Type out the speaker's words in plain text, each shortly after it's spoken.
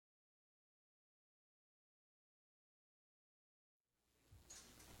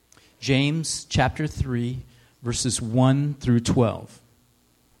James chapter 3, verses 1 through 12.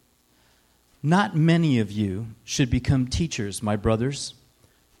 Not many of you should become teachers, my brothers,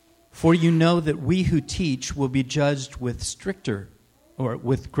 for you know that we who teach will be judged with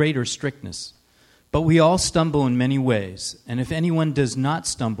greater strictness. But we all stumble in many ways, and if anyone does not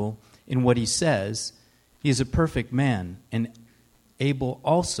stumble in what he says, he is a perfect man and able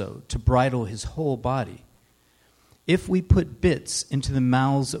also to bridle his whole body. If we put bits into the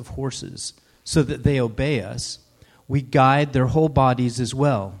mouths of horses so that they obey us, we guide their whole bodies as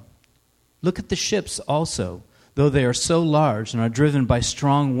well. Look at the ships also. Though they are so large and are driven by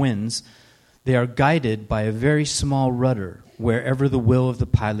strong winds, they are guided by a very small rudder wherever the will of the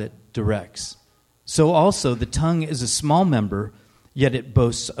pilot directs. So also the tongue is a small member, yet it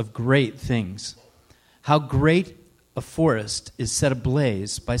boasts of great things. How great a forest is set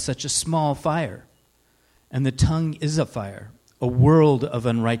ablaze by such a small fire! And the tongue is a fire, a world of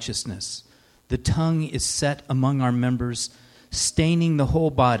unrighteousness. The tongue is set among our members, staining the whole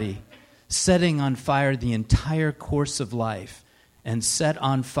body, setting on fire the entire course of life, and set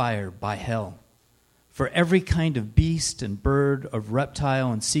on fire by hell. For every kind of beast and bird, of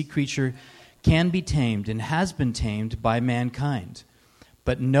reptile and sea creature can be tamed and has been tamed by mankind.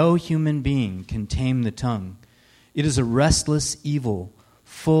 But no human being can tame the tongue. It is a restless evil,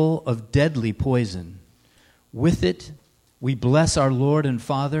 full of deadly poison. With it we bless our Lord and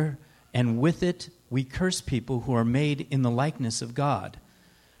Father, and with it we curse people who are made in the likeness of God.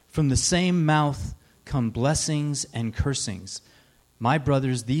 From the same mouth come blessings and cursings. My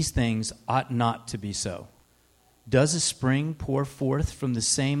brothers, these things ought not to be so. Does a spring pour forth from the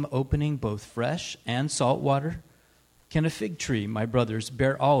same opening both fresh and salt water? Can a fig tree, my brothers,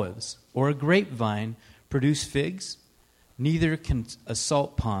 bear olives, or a grapevine produce figs? Neither can a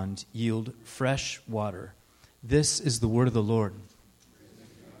salt pond yield fresh water. This is the word of the Lord.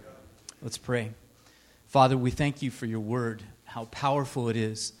 Let's pray. Father, we thank you for your word, how powerful it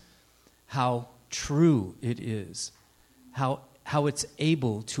is, how true it is, how it's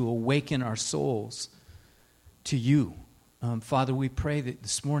able to awaken our souls to you. Father, we pray that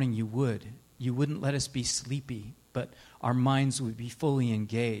this morning you wouldn't let us be sleepy, but our minds would be fully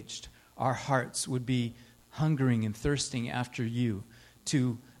engaged. Our hearts would be hungering and thirsting after you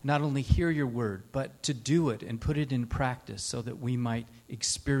to not only hear your word, but to do it and put it in practice so that we might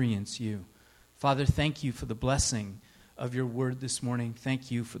experience you. Father, thank you for the blessing of your word this morning. Thank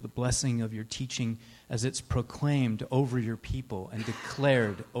you for the blessing of your teaching as it's proclaimed over your people and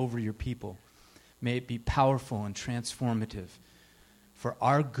declared over your people. May it be powerful and transformative for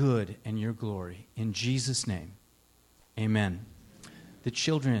our good and your glory. In Jesus' name, amen. The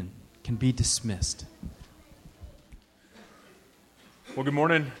children can be dismissed. Well, good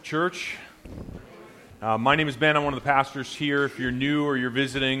morning, church. My name is Ben. I'm one of the pastors here. If you're new or you're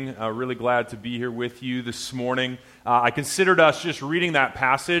visiting, really glad to be here with you this morning. I considered us just reading that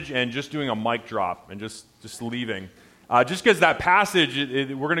passage and just doing a mic drop and just leaving. Just because that passage,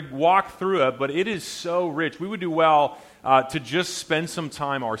 we're going to walk through it, but it is so rich. We would do well to just spend some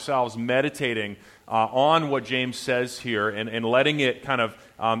time ourselves meditating on what James says here and letting it kind of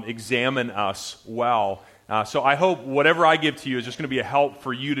examine us well. So I hope whatever I give to you is just going to be a help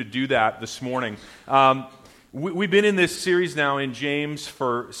for you to do that this morning. We've been in this series now in James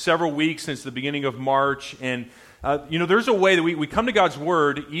for several weeks since the beginning of March, and there's a way that we come to God's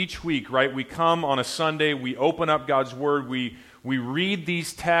Word each week, right? We come on a Sunday, we open up God's Word, we read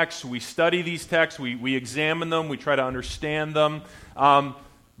these texts, we study these texts, we examine them, we try to understand them.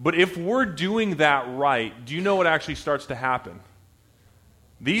 But if we're doing that right, do you know what actually starts to happen?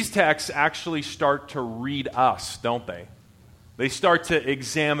 These texts actually start to read us, don't they? They start to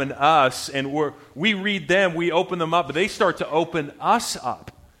examine us, and we read them, we open them up, but they start to open us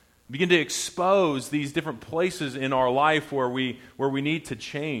up, begin to expose these different places in our life where we need to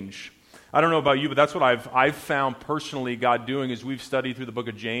change. I don't know about you, but that's what I've found personally God doing as we've studied through the book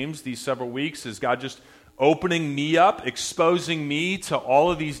of James these several weeks, is God just opening me up, exposing me to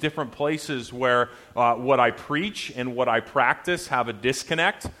all of these different places where what I preach and what I practice have a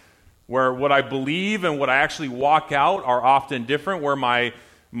disconnect, where what I believe and what I actually walk out are often different, where my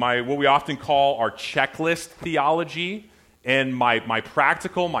what we often call our checklist theology and my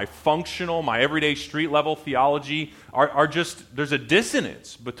practical, my functional, my everyday street level theology are just, there's a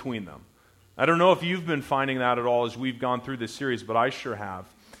dissonance between them. I don't know if you've been finding that at all as we've gone through this series, but I sure have.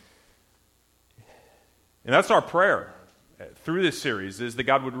 And that's our prayer through this series, is that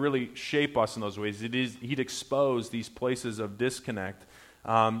God would really shape us in those ways. He'd expose these places of disconnect.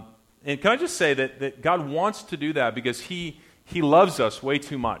 And can I just say that God wants to do that because He He loves us way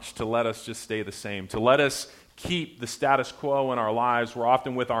too much to let us just stay the same, to let us keep the status quo in our lives. We're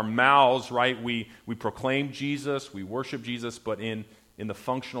often with our mouths, right? We proclaim Jesus, we worship Jesus, but in the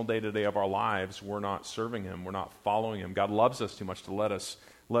functional day-to-day of our lives, we're not serving him, we're not following him. God loves us too much to let us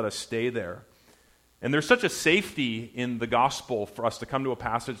stay there. And there's such a safety in the gospel for us to come to a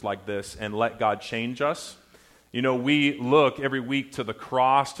passage like this and let God change us. You know, we look every week to the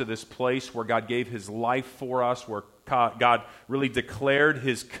cross, to this place where God gave his life for us, where God really declared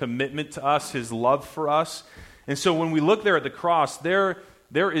his commitment to us, his love for us. And so when we look there at the cross, there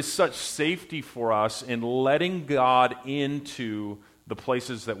is such safety for us in letting God into the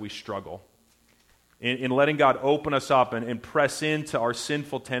places that we struggle. In letting God open us up and press into our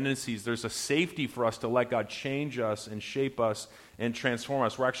sinful tendencies, there's a safety for us to let God change us and shape us and transform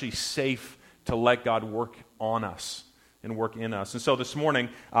us. We're actually safe to let God work on us and work in us. And so this morning,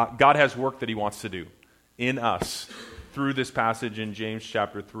 God has work that he wants to do in us through this passage in James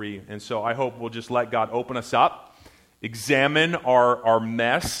chapter 3. And so I hope we'll just let God open us up, examine our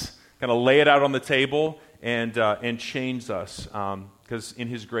mess, kind of lay it out on the table, and change us. Because in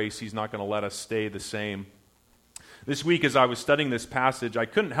his grace, he's not going to let us stay the same. This week, as I was studying this passage, I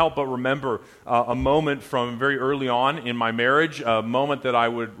couldn't help but remember a moment from very early on in my marriage, a moment that I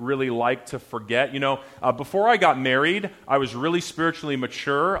would really like to forget. You know, before I got married, I was really spiritually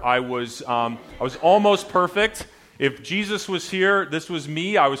mature. I was almost perfect. If Jesus was here, this was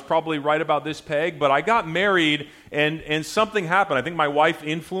me. I was probably right about this peg. But I got married, and something happened. I think my wife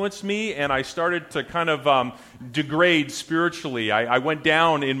influenced me, and I started to kind of degrade spiritually. I went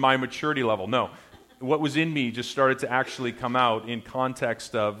down in my maturity level. No, what was in me just started to actually come out in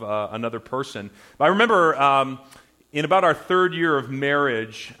context of another person. But I remember in about our third year of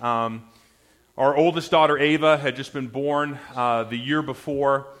marriage, our oldest daughter, Ava, had just been born the year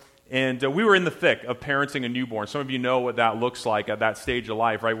before. And we were in the thick of parenting a newborn. Some of you know what that looks like at that stage of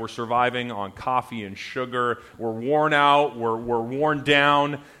life, right? We're surviving on coffee and sugar. We're worn out. We're worn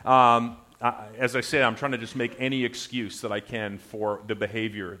down. As I said, I'm trying to just make any excuse that I can for the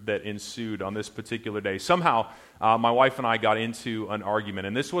behavior that ensued on this particular day. Somehow, my wife and I got into an argument.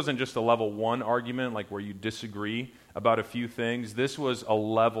 And this wasn't just a level 1 argument, like where you disagree about a few things. This was a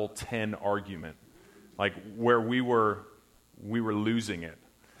level 10 argument, like where we were losing it.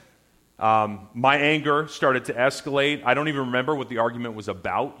 My anger started to escalate. I don't even remember what the argument was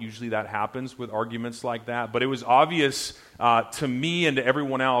about. Usually that happens with arguments like that. But it was obvious to me and to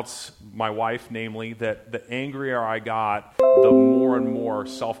everyone else, my wife namely, that the angrier I got, the more and more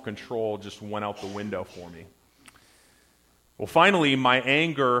self-control just went out the window for me. Well, finally, my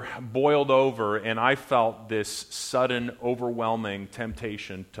anger boiled over, and I felt this sudden, overwhelming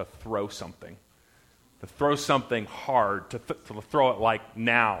temptation to throw something hard, to throw it like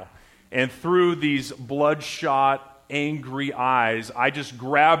now. And through these bloodshot, angry eyes, I just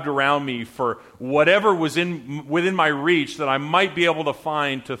grabbed around me for whatever was within my reach that I might be able to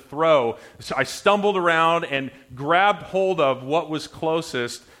find to throw. So I stumbled around and grabbed hold of what was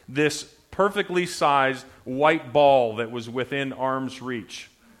closest, this perfectly sized white ball that was within arm's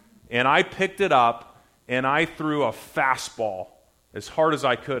reach. And I picked it up and I threw a fastball as hard as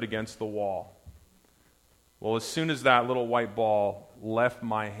I could against the wall. Well, as soon as that little white ball left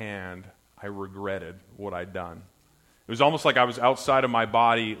my hand, I regretted what I'd done. It was almost like I was outside of my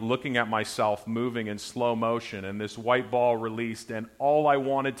body looking at myself moving in slow motion, and this white ball released, and all I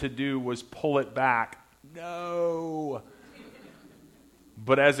wanted to do was pull it back. No!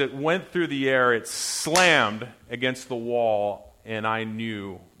 But as it went through the air, it slammed against the wall, and I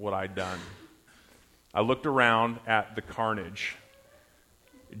knew what I'd done. I looked around at the carnage.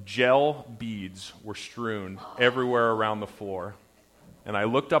 Gel beads were strewn everywhere around the floor. And I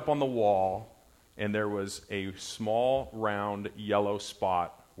looked up on the wall, and there was a small, round, yellow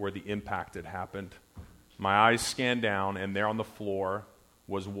spot where the impact had happened. My eyes scanned down, and there on the floor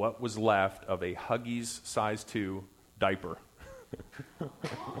was what was left of a Huggies size 2 diaper.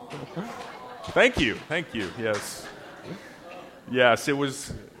 Thank you, yes, it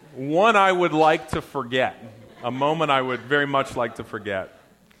was one I would like to forget, a moment I would very much like to forget.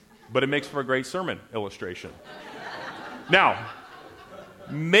 But it makes for a great sermon illustration. Now,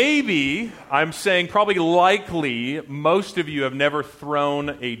 maybe, I'm saying probably likely, most of you have never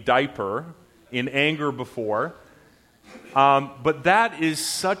thrown a diaper in anger before. But that is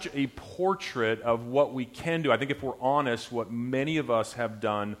such a portrait of what we can do. I think if we're honest, what many of us have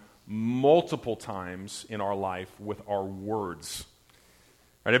done multiple times in our life with our words.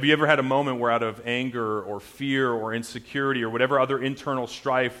 Right? Have you ever had a moment where out of anger or fear or insecurity or whatever other internal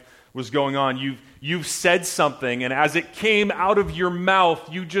strife was going on, you've said something, and as it came out of your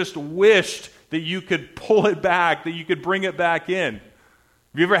mouth, you just wished that you could pull it back, that you could bring it back in. Have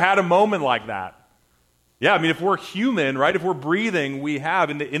you ever had a moment like that? Yeah, I mean, if we're human, right, if we're breathing, we have.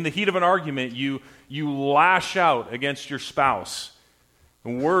 In the heat of an argument, you lash out against your spouse.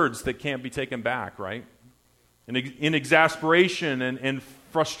 Words that can't be taken back, right? In exasperation and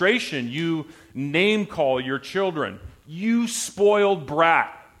frustration, you name call your children. You spoiled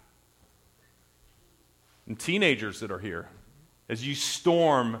brat. And teenagers that are here, as you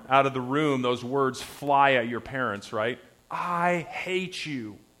storm out of the room, those words fly at your parents, right? I hate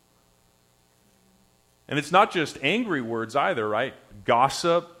you. And it's not just angry words either, right?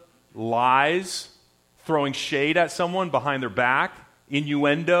 Gossip, lies, throwing shade at someone behind their back,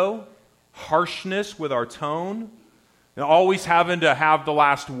 innuendo, harshness with our tone, and always having to have the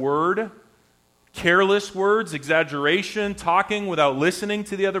last word, careless words, exaggeration, talking without listening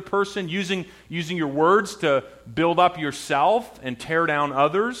to the other person, using your words to build up yourself and tear down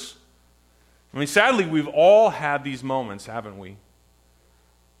others. I mean, sadly, we've all had these moments, haven't we?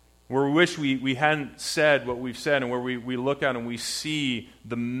 Where we wish we hadn't said what we've said, and where we look at and we see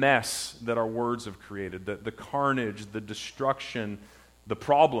the mess that our words have created, the carnage, the destruction, the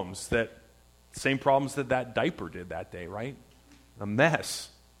problems, same problems that diaper did that day, right? A mess.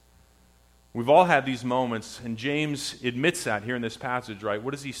 We've all had these moments, and James admits that here in this passage, right?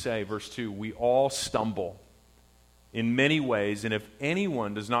 What does he say? Verse 2, we all stumble in many ways, and if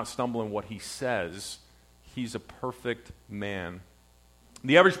anyone does not stumble in what he says, he's a perfect man.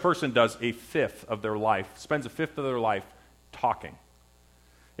 The average person does a fifth of their life, spends a fifth of their life talking.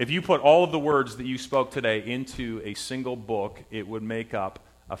 If you put all of the words that you spoke today into a single book, it would make up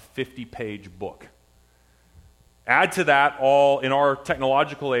a 50-page book. Add to that all, in our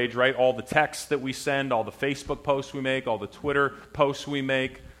technological age, right, all the texts that we send, all the Facebook posts we make, all the Twitter posts we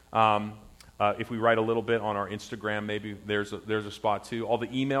make. If we write a little bit on our Instagram, maybe there's a spot too. All the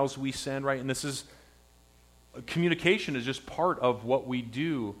emails we send, right? And communication is just part of what we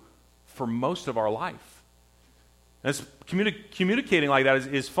do for most of our life. And communicating like that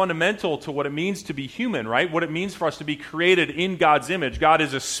is fundamental to what it means to be human, right? What it means for us to be created in God's image. God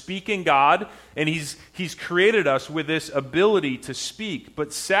is a speaking God, and He's created us with this ability to speak.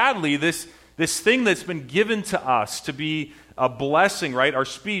 But sadly, this thing that's been given to us to be a blessing, right? Our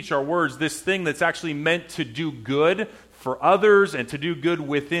speech, our words, this thing that's actually meant to do good for others and to do good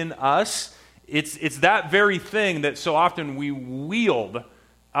within us, it's that very thing that so often we wield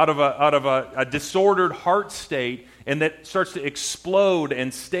out of a disordered heart state, and that starts to explode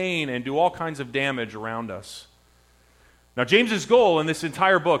and stain and do all kinds of damage around us. Now, James's goal in this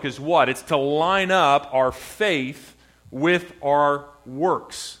entire book is what? It's to line up our faith with our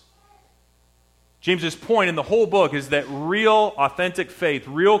works. James's point in the whole book is that real, authentic faith,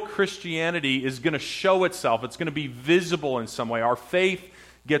 real Christianity is going to show itself. It's going to be visible in some way. Our faith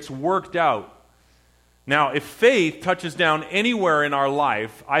gets worked out. Now, if faith touches down anywhere in our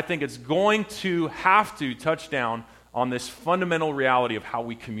life, I think it's going to have to touch down on this fundamental reality of how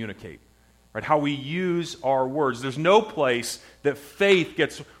we communicate, right? How we use our words. There's no place that faith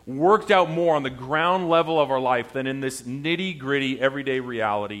gets worked out more on the ground level of our life than in this nitty-gritty, everyday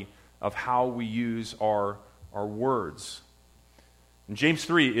reality of how we use our words. And James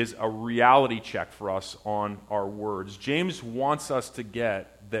 3 is a reality check for us on our words. James wants us to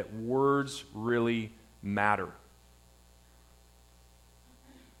get that words really matter.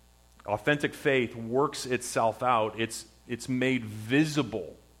 Authentic faith works itself out. It's made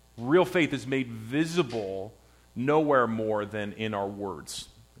visible. Real faith is made visible nowhere more than in our words,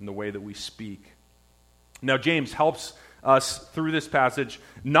 in the way that we speak. Now, James helps us through this passage,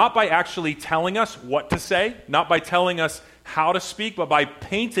 not by actually telling us what to say, not by telling us how to speak, but by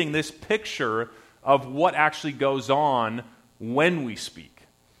painting this picture of what actually goes on when we speak.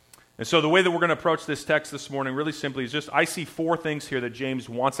 And so the way that we're going to approach this text this morning really simply is I see four things here that James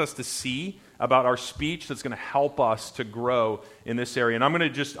wants us to see about our speech that's going to help us to grow in this area. And I'm not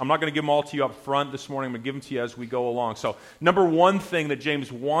going to give them all to you up front this morning. I'm going to give them to you as we go along. So number one thing that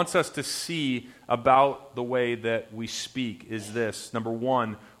James wants us to see about the way that we speak is this. Number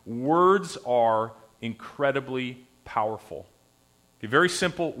one, words are incredibly powerful. Okay, very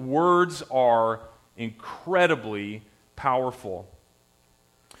simple. Words are incredibly powerful.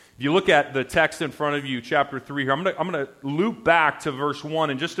 If you look at the text in front of you, chapter 3 here, I'm going to loop back to verse 1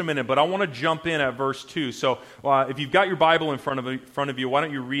 in just a minute, but I want to jump in at verse 2. So if you've got your Bible in front of you, why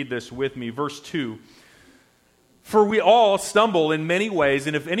don't you read this with me? Verse 2. For we all stumble in many ways,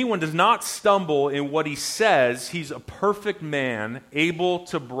 and if anyone does not stumble in what he says, he's a perfect man, able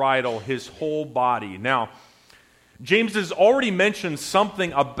to bridle his whole body. Now, James has already mentioned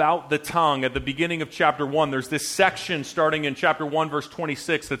something about the tongue at the beginning of chapter 1. There's this section starting in chapter 1, verse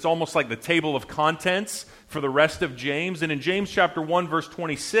 26, that's almost like the table of contents for the rest of James. And in James chapter 1, verse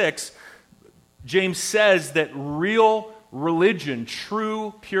 26, James says that real religion,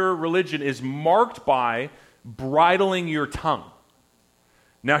 true, pure religion, is marked by bridling your tongue.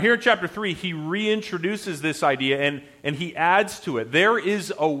 Now here in chapter 3, he reintroduces this idea and he adds to it. There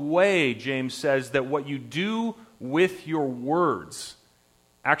is a way, James says, that what you do with your words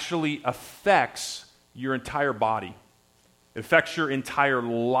actually affects your entire body. It affects your entire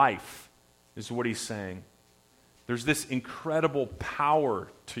life, is what he's saying. There's this incredible power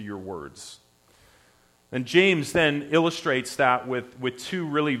to your words. And James then illustrates that with two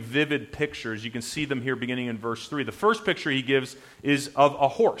really vivid pictures. You can see them here beginning in verse 3. The first picture he gives is of a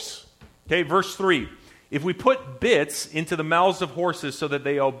horse. Okay, verse 3. If we put bits into the mouths of horses so that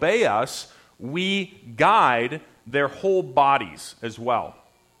they obey us, we guide their whole bodies as well.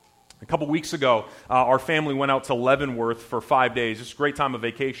 A couple weeks ago, our family went out to Leavenworth for 5 days. It's a great time of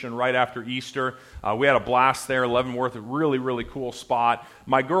vacation right after Easter. We had a blast there. Leavenworth, a really, really cool spot.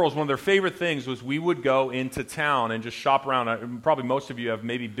 My girls, one of their favorite things was we would go into town and just shop around. Probably most of you have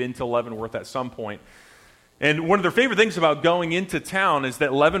maybe been to Leavenworth at some point. And one of their favorite things about going into town is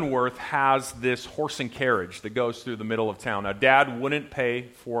that Leavenworth has this horse and carriage that goes through the middle of town. Now, Dad wouldn't pay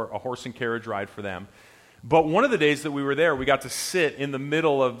for a horse and carriage ride for them. But one of the days that we were there, we got to sit in the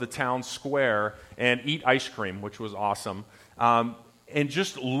middle of the town square and eat ice cream, which was awesome, and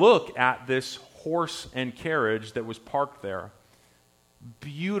just look at this horse and carriage that was parked there.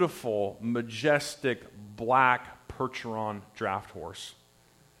 Beautiful, majestic, black Percheron draft horse.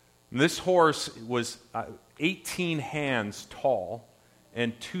 And this horse was 18 hands tall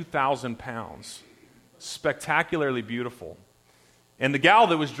and 2,000 pounds. Spectacularly beautiful. And the gal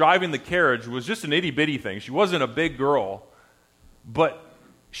that was driving the carriage was just an itty-bitty thing. She wasn't a big girl, but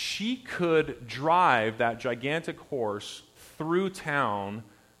she could drive that gigantic horse through town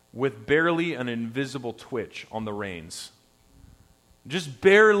with barely an invisible twitch on the reins. Just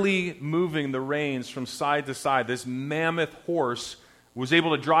barely moving the reins from side to side, this mammoth horse was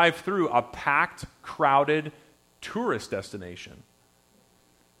able to drive through a packed, crowded tourist destination.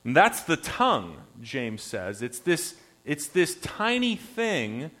 And that's the tongue, James says. It's this tiny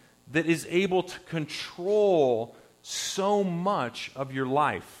thing that is able to control so much of your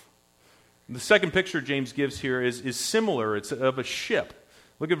life. The second picture James gives here is similar. It's of a ship.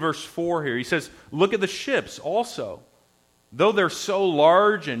 Look at verse 4 here. He says, "Look at the ships also. Though they're so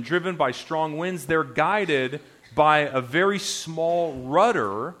large and driven by strong winds, they're guided by a very small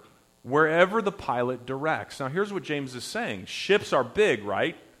rudder wherever the pilot directs." Now here's what James is saying. Ships are big,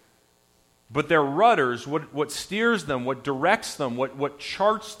 right? But their rudders, what steers them, what directs them, what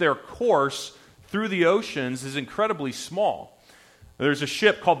charts their course through the oceans is incredibly small. There's a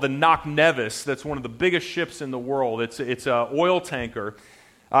ship called the Knock Nevis that's one of the biggest ships in the world. It's an oil tanker.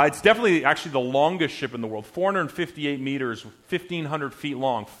 It's definitely actually the longest ship in the world, 458 meters, 1,500 feet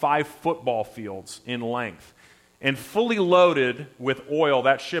long, 5 football fields in length. And fully loaded with oil,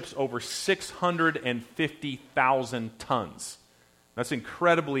 that ship's over 650,000 tons. That's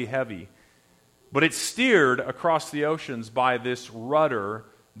incredibly heavy. But it's steered across the oceans by this rudder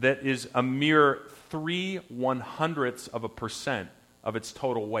that is a mere 0.03% of its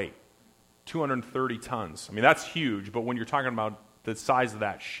total weight, 230 tons. I mean, that's huge, but when you're talking about the size of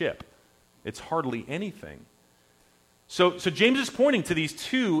that ship, it's hardly anything. So James is pointing to these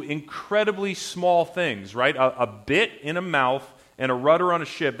two incredibly small things, right? A bit in a mouth and a rudder on a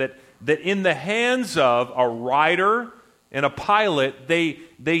ship that in the hands of a rider and a pilot, they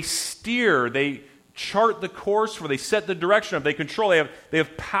steer, they chart the course, where they set the direction of, they control, they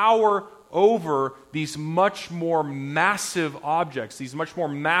have power over these much more massive objects, these much more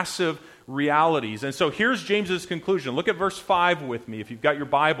massive realities. And so here's James's conclusion. Look at verse 5 with me if you've got your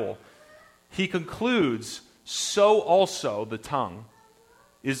Bible. He concludes, "So also the tongue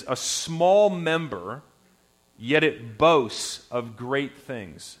is a small member, yet it boasts of great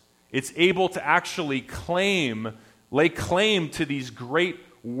things." It's able to actually lay claim to these great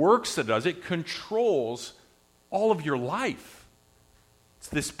works that it does. It controls all of your life. It's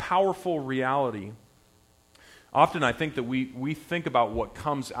this powerful reality. Often I think that we think about what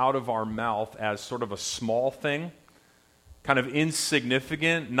comes out of our mouth as sort of a small thing, kind of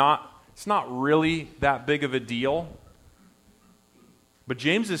insignificant, it's not really that big of a deal. But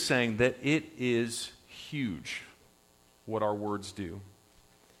James is saying that it is huge what our words do.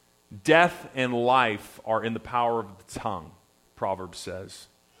 Death and life are in the power of the tongue, Proverbs says.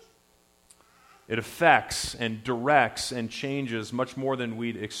 It affects and directs and changes much more than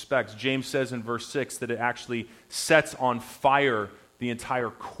we'd expect. James says in verse 6 that it actually sets on fire the entire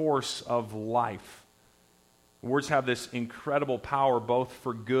course of life. Words have this incredible power both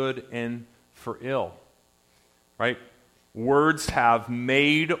for good and for ill, right? Words have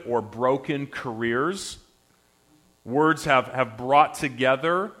made or broken careers. Words have brought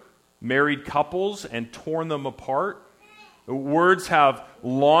together married couples and torn them apart. Words have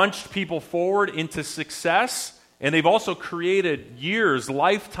launched people forward into success, and they've also created years,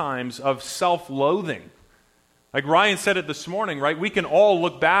 lifetimes of self-loathing. Like Ryan said it this morning, right? We can all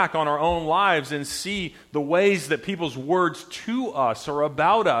look back on our own lives and see the ways that people's words to us or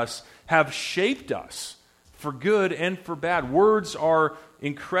about us have shaped us for good and for bad. Words are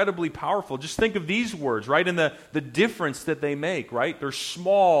incredibly powerful. Just think of these words, right? And the difference that they make, right? They're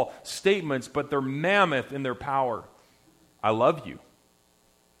small statements, but they're mammoth in their power. I love you.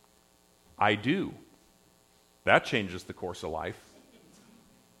 I do. That changes the course of life.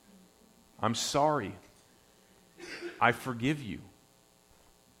 I'm sorry. I forgive you.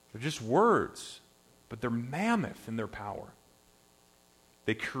 They're just words, but they're mammoth in their power.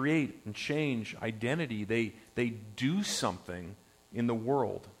 They create and change identity. They do something in the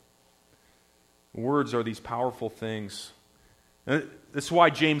world. Words are these powerful things. That's why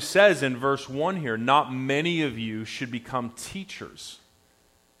James says in verse 1 here, not many of you should become teachers.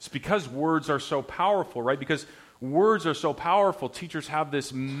 It's because words are so powerful, right? Because words are so powerful, teachers have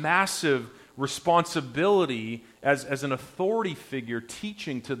this massive responsibility as an authority figure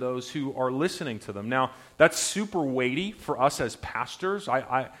teaching to those who are listening to them. Now, that's super weighty for us as pastors.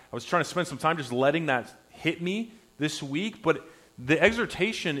 I was trying to spend some time just letting that hit me this week, but the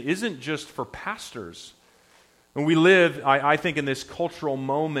exhortation isn't just for pastors. And we live, I think, in this cultural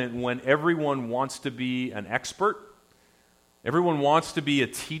moment when everyone wants to be an expert. Everyone wants to be a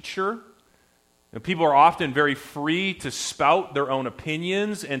teacher. And people are often very free to spout their own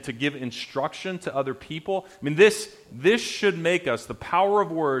opinions and to give instruction to other people. I mean, this should make us, the power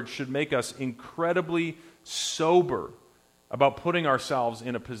of words should make us incredibly sober about putting ourselves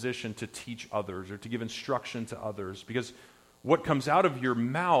in a position to teach others or to give instruction to others. Because what comes out of your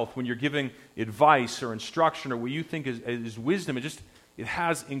mouth when you're giving advice or instruction or what you think is wisdom, it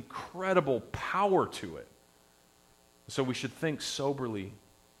has incredible power to it. So we should think soberly.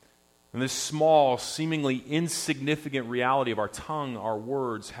 And this small, seemingly insignificant reality of our tongue, our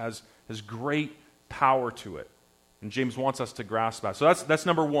words, has great power to it. And James wants us to grasp that. So that's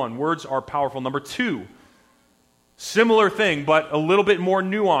number one. Words are powerful. Number two, similar thing, but a little bit more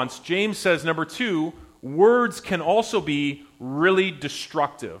nuanced. James says, number two, words can also be really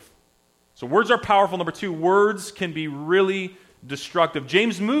destructive. So words are powerful. Number two, words can be really destructive.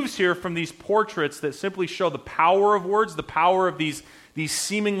 James moves here from these portraits that simply show the power of words, the power of these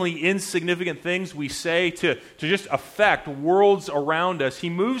seemingly insignificant things we say to just affect worlds around us. He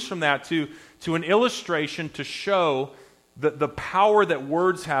moves from that to an illustration to show the power that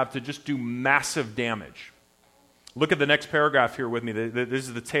words have to just do massive damage. Look at the next paragraph here with me. This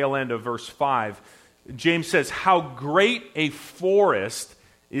is the tail end of verse 5. James says, how great a forest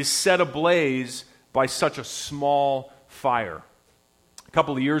is set ablaze by such a small fire. A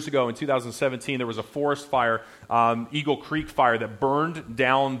couple of years ago, in 2017, there was a forest fire, Eagle Creek fire, that burned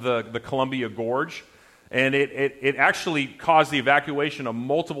down the Columbia Gorge. And it actually caused the evacuation of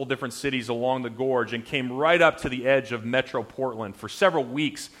multiple different cities along the gorge and came right up to the edge of Metro Portland. For several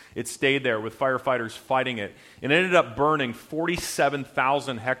weeks, it stayed there with firefighters fighting it. And it ended up burning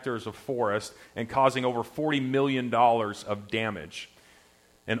 47,000 hectares of forest and causing over $40 million of damage.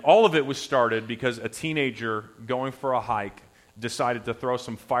 And all of it was started because a teenager going for a hike decided to throw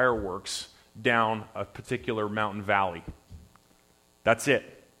some fireworks down a particular mountain valley. That's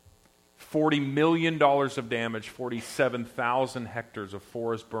it. $40 million of damage, 47,000 hectares of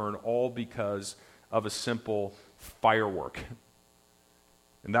forest burned, all because of a simple firework.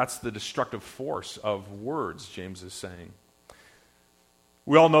 And that's the destructive force of words, James is saying.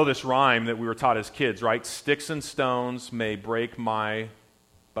 We all know this rhyme that we were taught as kids, right? Sticks and stones may break my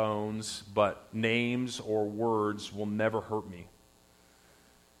bones, but names or words will never hurt me.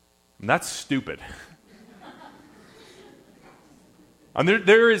 And that's stupid. And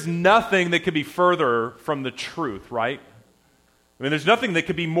there is nothing that could be further from the truth, right? I mean, there's nothing that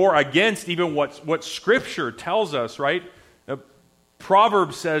could be more against even what Scripture tells us, right?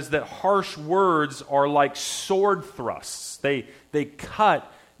 Proverbs says that harsh words are like sword thrusts. They cut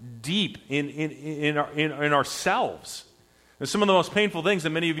deep in ourselves. And some of the most painful things that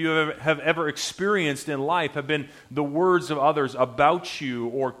many of you have ever experienced in life have been the words of others about you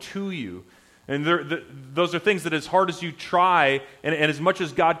or to you. And those are things that as hard as you try, and as much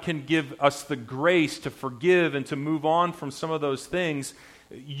as God can give us the grace to forgive and to move on from some of those things,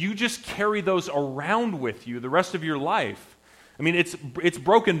 you just carry those around with you the rest of your life. I mean, it's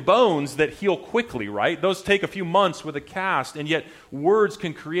broken bones that heal quickly, right? Those take a few months with a cast, and yet words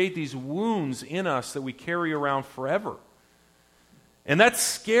can create these wounds in us that we carry around forever. And that's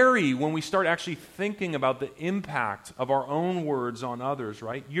scary when we start actually thinking about the impact of our own words on others,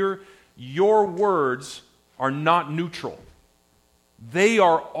 right? Your words are not neutral. They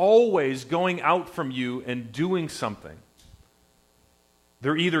are always going out from you and doing something.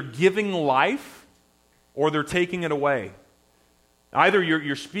 They're either giving life or they're taking it away. Either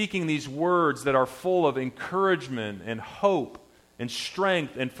you're speaking these words that are full of encouragement and hope and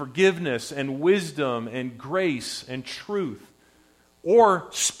strength and forgiveness and wisdom and grace and truth, or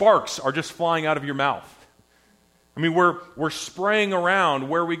sparks are just flying out of your mouth. I mean, we're spraying around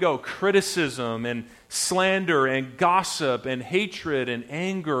where we go criticism and slander and gossip and hatred and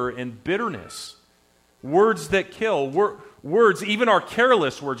anger and bitterness. Words that kill. Words, even our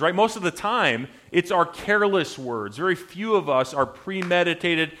careless words, right? Most of the time, it's our careless words. Very few of us are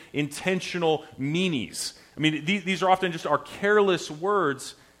premeditated, intentional meanies. I mean, these are often just our careless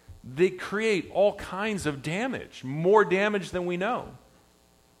words. They create all kinds of damage, more damage than we know.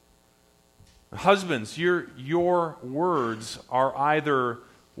 Husbands, your words are either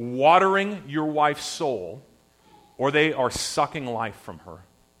watering your wife's soul or they are sucking life from her.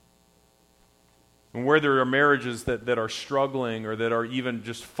 And where there are marriages that are struggling or that are even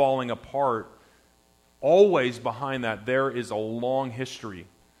just falling apart, always behind that there is a long history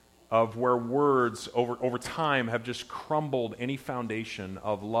of where words over time have just crumbled any foundation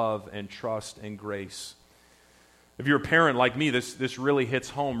of love and trust and grace. If you're a parent like me, this really hits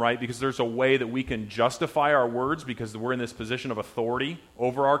home, right? Because there's a way that we can justify our words because we're in this position of authority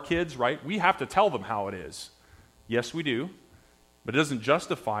over our kids, right? We have to tell them how it is. Yes, we do. But it doesn't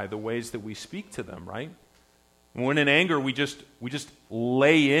justify the ways that we speak to them, right? When in anger, we just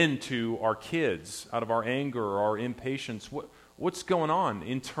lay into our kids out of our anger or our impatience. What's going on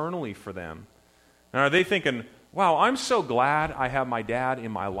internally for them? And are they thinking, wow, I'm so glad I have my dad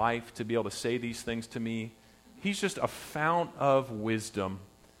in my life to be able to say these things to me. He's just a fount of wisdom.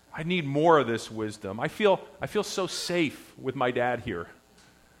 I need more of this wisdom. I feel so safe with my dad here.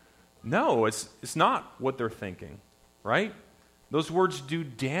 No, it's not what they're thinking, right? Those words do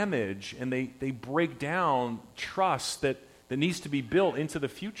damage, and they break down trust that needs to be built into the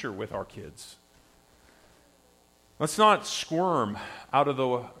future with our kids. Let's not squirm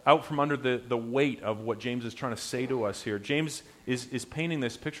out from under the weight of what James is trying to say to us here. James is painting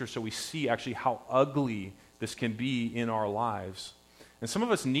this picture so we see actually how ugly this can be in our lives. And some of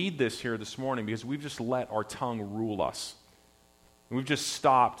us need this here this morning because we've just let our tongue rule us. We've just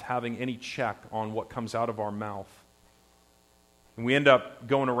stopped having any check on what comes out of our mouth. And we end up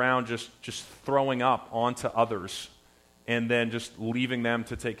going around just throwing up onto others and then just leaving them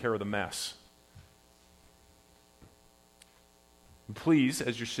to take care of the mess. And please,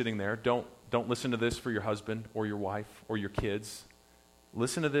 as you're sitting there, don't listen to this for your husband or your wife or your kids.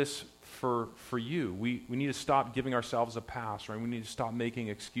 Listen to this for you. We need to stop giving ourselves a pass, right? We need to stop making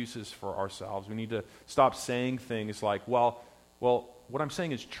excuses for ourselves. We need to stop saying things like, well, what I'm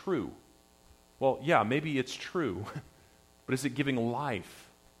saying is true. Well, yeah, maybe it's true. But is it giving life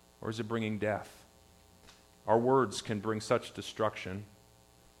or is it bringing death? Our words can bring such destruction.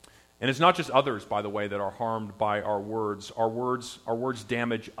 And it's not just others, by the way, that are harmed by our words. Our words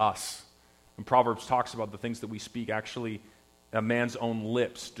damage us. And Proverbs talks about the things that we speak actually a man's own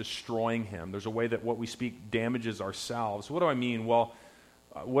lips destroying him. There's a way that what we speak damages ourselves. What do I mean? Well,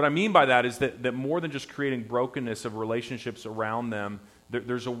 what I mean by that is that more than just creating brokenness of relationships around them,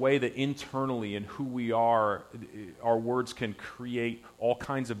 there's a way that internally in who we are, our words can create all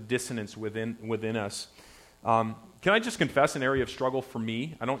kinds of dissonance within us. Can I just confess an area of struggle for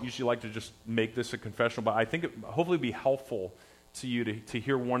me? I don't usually like to just make this a confessional, but I think it hopefully be helpful to you to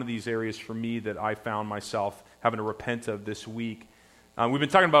hear one of these areas for me that I found myself having to repent of this week. We've been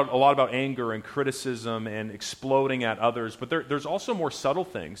talking a lot about anger and criticism and exploding at others, but there's also more subtle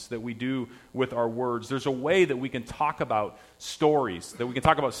things that we do with our words. There's a way that we can talk about stories, that we can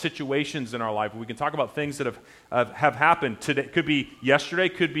talk about situations in our life. We can talk about things that have happened today. Could be yesterday,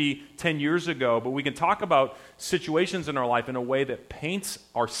 could be 10 years ago, but we can talk about situations in our life in a way that paints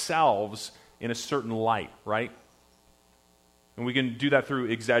ourselves in a certain light, right? And we can do that through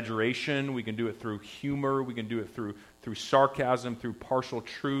exaggeration, we can do it through humor, we can do it through sarcasm, through partial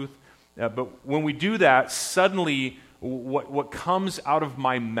truth. But when we do that, suddenly what comes out of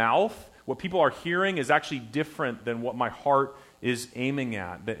my mouth, what people are hearing is actually different than what my heart is aiming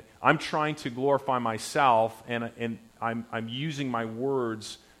at. That I'm trying to glorify myself, and I'm using my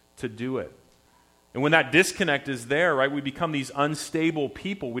words to do it. And when that disconnect is there, right, we become these unstable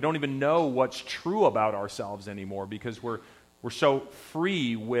people. We don't even know what's true about ourselves anymore because we're so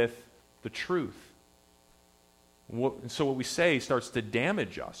free with the truth. And so what we say starts to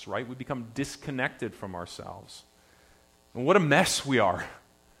damage us, right? We become disconnected from ourselves. And what a mess we are.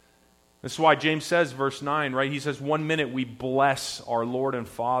 That's why James says, verse 9, right? He says, 1 minute we bless our Lord and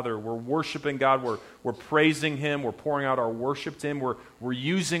Father. We're worshiping God. We're praising Him. We're pouring out our worship to Him. We're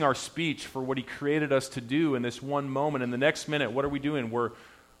using our speech for what He created us to do in this one moment. And the next minute, what are we doing?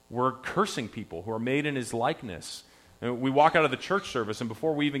 We're cursing people who are made in His likeness. And we walk out of the church service, and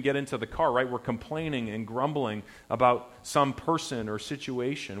before we even get into the car, right, we're complaining and grumbling about some person or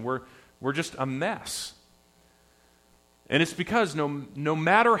situation. We're just a mess. And it's because no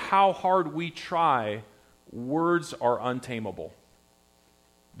matter how hard we try, words are untamable.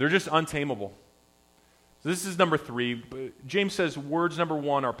 They're just untamable. So this is number 3. James says words, number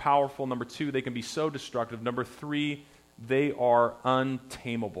 1, are powerful. Number 2, they can be so destructive. Number 3, they are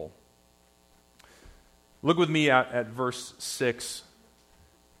untamable. Look with me at verse 6.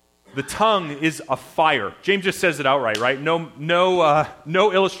 The tongue is a fire. James just says it outright, right? No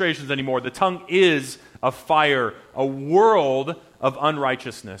illustrations anymore. The tongue is a fire, a world of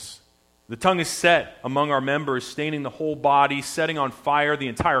unrighteousness. The tongue is set among our members, staining the whole body, setting on fire the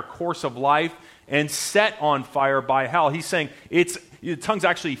entire course of life, and set on fire by hell. He's saying the tongue's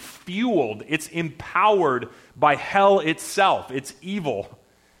actually fueled. It's empowered by hell itself. It's evil.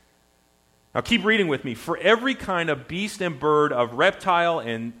 Now keep reading with me. For every kind of beast and bird, of reptile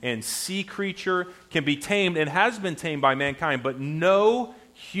and sea creature can be tamed and has been tamed by mankind, but no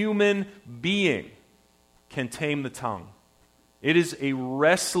human being can tame the tongue. It is a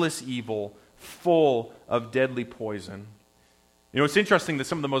restless evil full of deadly poison. You know, it's interesting that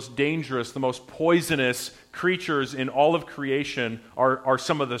some of the most dangerous, the most poisonous creatures in all of creation are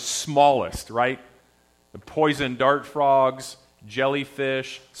some of the smallest, right? The poison dart frogs,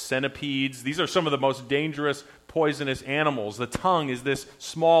 jellyfish, centipedes. These are some of the most dangerous, poisonous animals. The tongue is this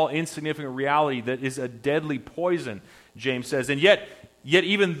small, insignificant reality that is a deadly poison, James says. And yet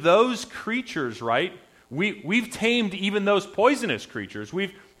even those creatures, right? We've tamed even those poisonous creatures.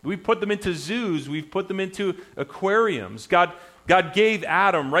 We've put them into zoos. We've put them into aquariums. God gave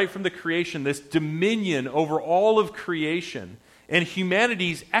Adam, right from the creation, this dominion over all of creation. And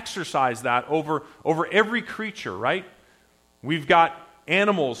humanity's exercised that over every creature, right? We've got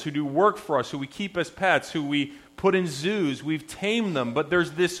animals who do work for us, who we keep as pets, who we put in zoos. We've tamed them. But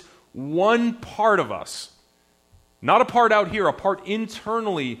there's this one part of us, not a part out here, a part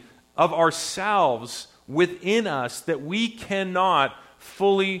internally of ourselves within us that we cannot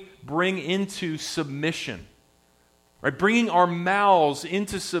fully bring into submission. Right? Bringing our mouths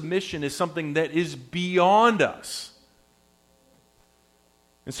into submission is something that is beyond us.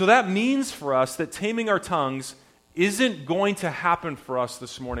 And so that means for us that taming our tongues isn't going to happen for us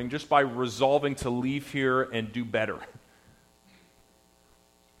this morning just by resolving to leave here and do better.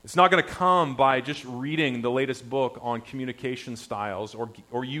 It's not going to come by just reading the latest book on communication styles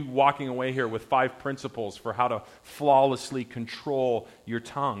or you walking away here with 5 principles for how to flawlessly control your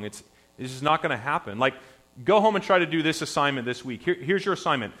tongue. It's just not going to happen. Like, go home and try to do this assignment this week. Here's your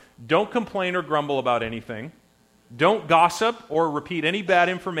assignment. Don't complain or grumble about anything. Don't gossip or repeat any bad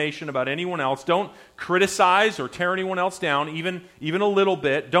information about anyone else. Don't criticize or tear anyone else down, even a little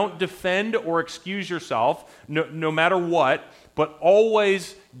bit. Don't defend or excuse yourself, no matter what, but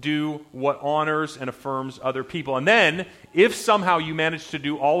always do what honors and affirms other people. And then, if somehow you manage to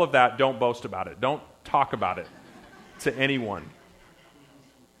do all of that, don't boast about it. Don't talk about it to anyone.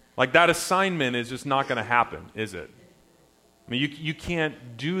 Like, that assignment is just not going to happen, is it? I mean, you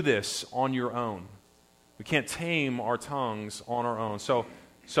can't do this on your own. We can't tame our tongues on our own. So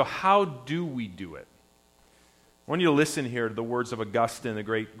how do we do it? I want you to listen here to the words of Augustine, the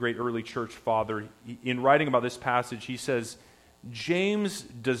great early church father. In writing about this passage, he says, James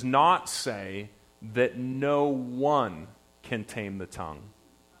does not say that no one can tame the tongue.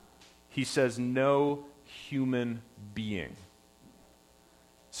 He says no human being.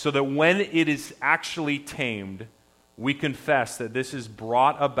 So that when it is actually tamed, we confess that this is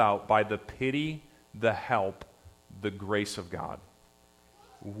brought about by the pity, the help, the grace of God.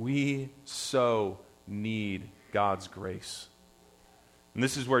 We so need God's grace. And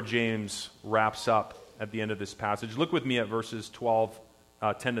this is where James wraps up at the end of this passage. Look with me at verses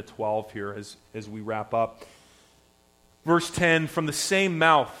 10 to 12 here as we wrap up. Verse 10, from the same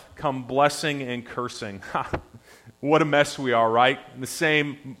mouth come blessing and cursing. What a mess we are, right? In the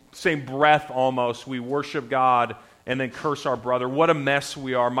same breath almost, we worship God and then curse our brother. What a mess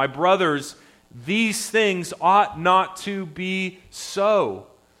we are. My brothers, these things ought not to be so.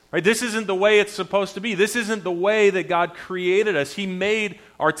 Right? This isn't the way it's supposed to be. This isn't the way that God created us. He made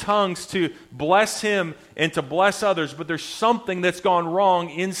our tongues to bless Him and to bless others, but there's something that's gone wrong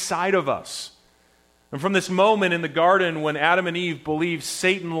inside of us. And from this moment in the garden when Adam and Eve believed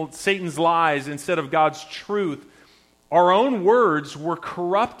Satan's lies instead of God's truth, our own words were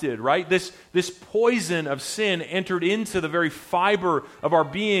corrupted, right? This poison of sin entered into the very fiber of our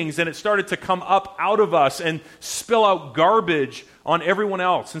beings, and it started to come up out of us and spill out garbage on everyone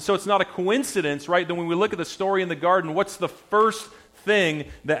else. And so it's not a coincidence, right, that when we look at the story in the garden, what's the first thing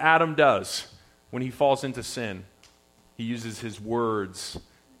that Adam does when he falls into sin? He uses his words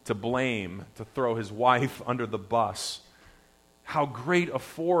to blame, to throw his wife under the bus. How great a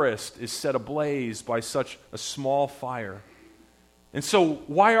forest is set ablaze by such a small fire. And so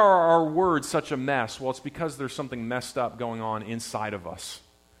why are our words such a mess? Well, it's because there's something messed up going on inside of us.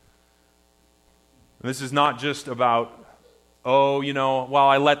 And this is not just about,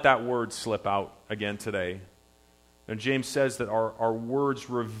 I let that word slip out again today. And James says that our words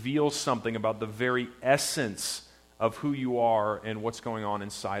reveal something about the very essence of who you are and what's going on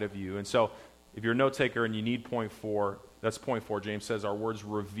inside of you. And so if you're a note taker and you need point 4, that's point 4. James says our words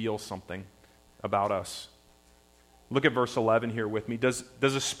reveal something about us. Look at verse 11 here with me. Does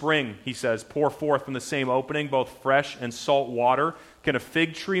a spring, he says, pour forth from the same opening both fresh and salt water? Can a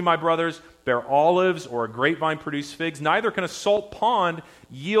fig tree, my brothers, bear olives, or a grapevine produce figs? Neither can a salt pond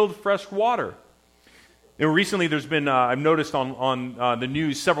yield fresh water. Recently there's been, I've noticed on the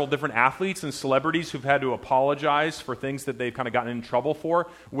news, several different athletes and celebrities who've had to apologize for things that they've kind of gotten in trouble for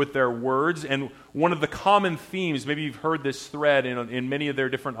with their words. And one of the common themes, maybe you've heard this thread in many of their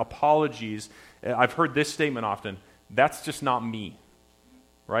different apologies, I've heard this statement often: that's just not me,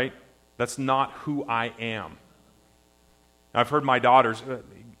 right? That's not who I am. I've heard my daughters,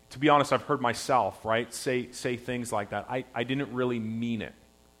 to be honest, I've heard myself, right, say things like that. I didn't really mean it.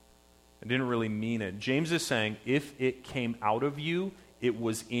 I didn't really mean it. James is saying if it came out of you, it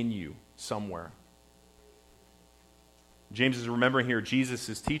was in you somewhere. James is remembering here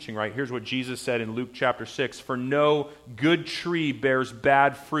Jesus' teaching, right? Here's what Jesus said in Luke chapter 6. For no good tree bears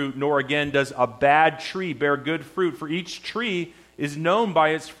bad fruit, nor again does a bad tree bear good fruit. For each tree is known by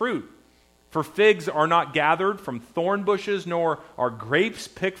its fruit. For figs are not gathered from thorn bushes, nor are grapes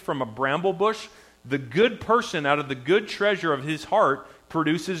picked from a bramble bush. The good person out of the good treasure of his heart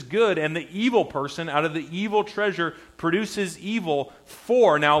produces good, and the evil person out of the evil treasure produces evil.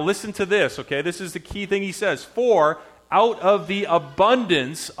 For, now listen to this, okay? This is the key thing he says. For out of the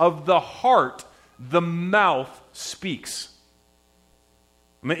abundance of the heart, the mouth speaks.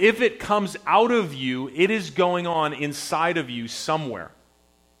 I mean, if it comes out of you, it is going on inside of you somewhere.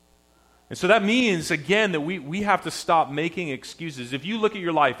 And so that means, again, that we have to stop making excuses. If you look at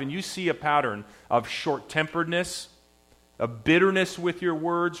your life and you see a pattern of short-temperedness, a bitterness with your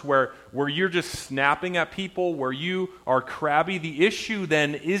words, where you're just snapping at people, where you are crabby, the issue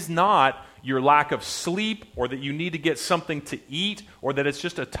then is not your lack of sleep, or that you need to get something to eat, or that it's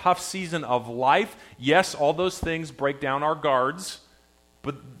just a tough season of life. Yes, all those things break down our guards,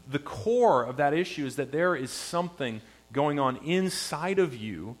 but the core of that issue is that there is something going on inside of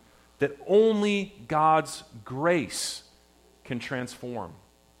you that only God's grace can transform.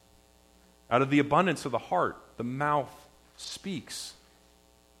 Out of the abundance of the heart, the mouth speaks.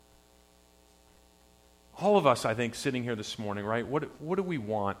 All of us, I think, sitting here this morning, right? What do we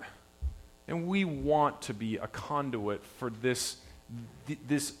want? And we want to be a conduit for this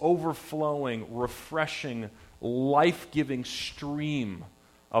overflowing, refreshing, life-giving stream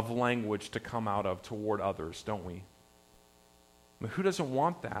of language to come out of toward others, don't we? But who doesn't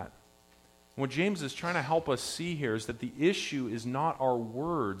want that? What James is trying to help us see here is that the issue is not our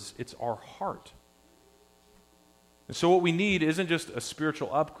words, it's our heart. And so what we need isn't just a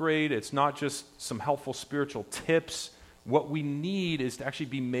spiritual upgrade, it's not just some helpful spiritual tips. What we need is to actually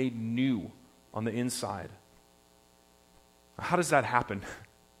be made new on the inside. How does that happen?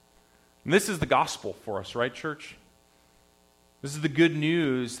 And this is the gospel for us, right, church? This is the good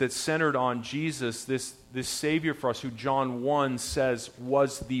news that's centered on Jesus, this Savior for us, who John 1 says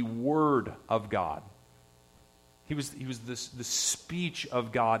was the Word of God. He was the speech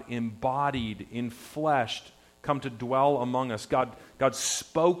of God, embodied, enfleshed, come to dwell among us. God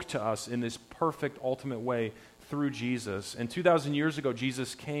spoke to us in this perfect, ultimate way through Jesus. And 2,000 years ago,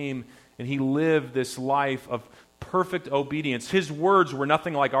 Jesus came and he lived this life of perfect obedience. His words were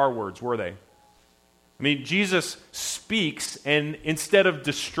nothing like our words, were they? I mean, Jesus speaks, and instead of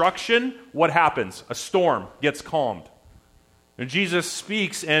destruction, what happens? A storm gets calmed. And Jesus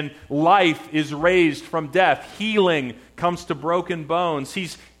speaks, and life is raised from death. Healing comes to broken bones.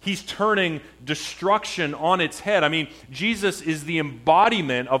 He's turning destruction on its head. I mean, Jesus is the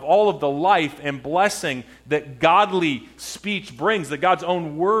embodiment of all of the life and blessing that godly speech brings, that God's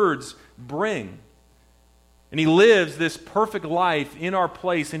own words bring. And he lives this perfect life in our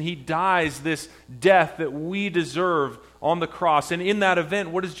place, and he dies this death that we deserve on the cross. And in that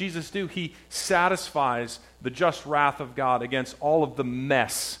event, what does Jesus do? He satisfies the just wrath of God against all of the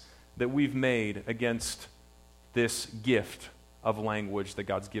mess that we've made against this gift of language that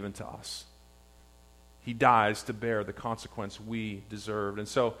God's given to us. He dies to bear the consequence we deserved. And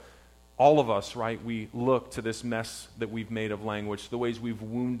so all of us, right, we look to this mess that we've made of language, the ways we've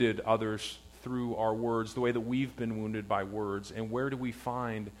wounded others through our words, the way that we've been wounded by words. And where do we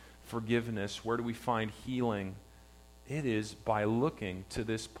find forgiveness? Where do we find healing? It is by looking to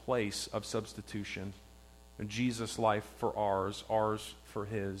this place of substitution. Jesus' life for ours for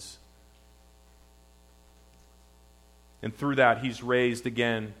his. And through that, he's raised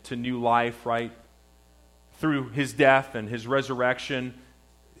again to new life, right? Through his death and his resurrection,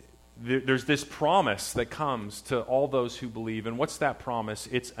 there's this promise that comes to all those who believe. And what's that promise?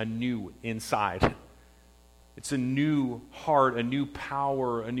 It's a new inside. It's a new heart, a new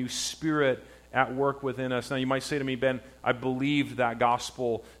power, a new spirit at work within us. Now you might say to me, Ben, I believed that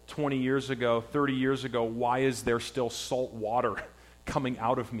gospel 20 years ago, 30 years ago. Why is there still salt water coming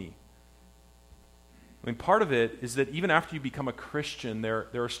out of me? I mean, part of it is that even after you become a Christian, there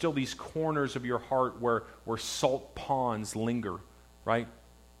are still these corners of your heart where salt ponds linger, right?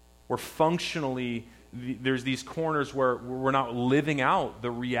 Where functionally there's these corners where we're not living out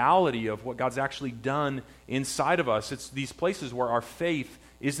the reality of what God's actually done inside of us. It's these places where our faith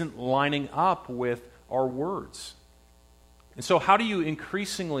isn't lining up with our words. And so how do you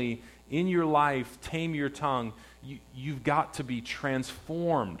increasingly in your life tame your tongue? You've got to be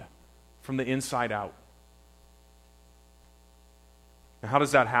transformed from the inside out. Now, how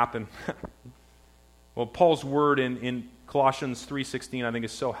does that happen? Well, Paul's word in Colossians 3:16 I think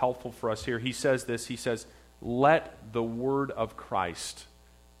is so helpful for us here. He says this, he says, "Let the word of Christ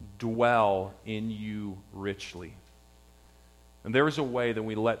dwell in you richly." And there is a way that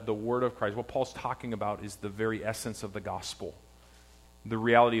we let the word of Christ, what Paul's talking about is the very essence of the gospel, the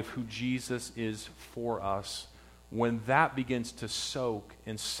reality of who Jesus is for us. When that begins to soak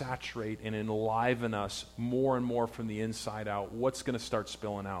and saturate and enliven us more and more from the inside out, what's going to start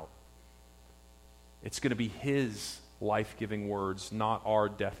spilling out? It's going to be his life-giving words, not our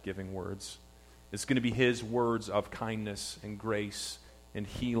death-giving words. It's going to be his words of kindness and grace and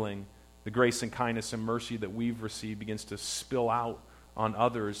healing. The grace and kindness and mercy that we've received begins to spill out on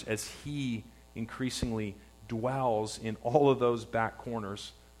others as he increasingly dwells in all of those back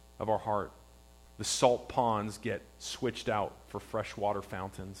corners of our heart. The salt ponds get switched out for freshwater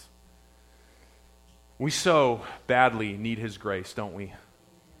fountains. We so badly need his grace, don't we?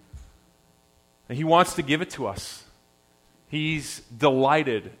 And he wants to give it to us. He's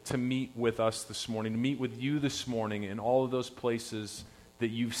delighted to meet with us this morning, to meet with you this morning in all of those places that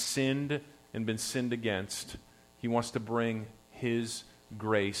you've sinned and been sinned against. He wants to bring his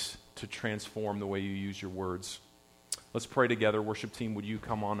grace to transform the way you use your words. Let's pray together. Worship team, would you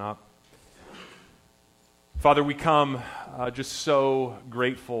come on up? Father, we come just so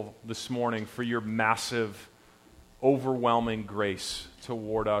grateful this morning for your massive, overwhelming grace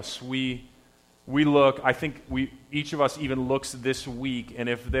toward us. We look, I think each of us even looks this week, and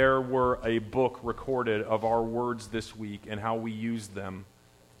if there were a book recorded of our words this week and how we used them,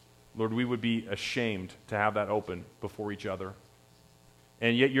 Lord, we would be ashamed to have that open before each other.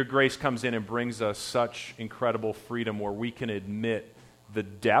 And yet your grace comes in and brings us such incredible freedom where we can admit the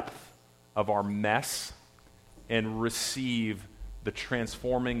depth of our mess and receive the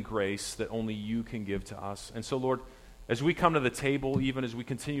transforming grace that only you can give to us. And so, Lord, as we come to the table, even as we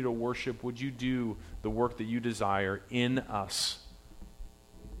continue to worship, would you do the work that you desire in us?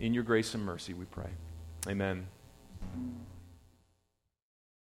 In your grace and mercy, we pray. Amen.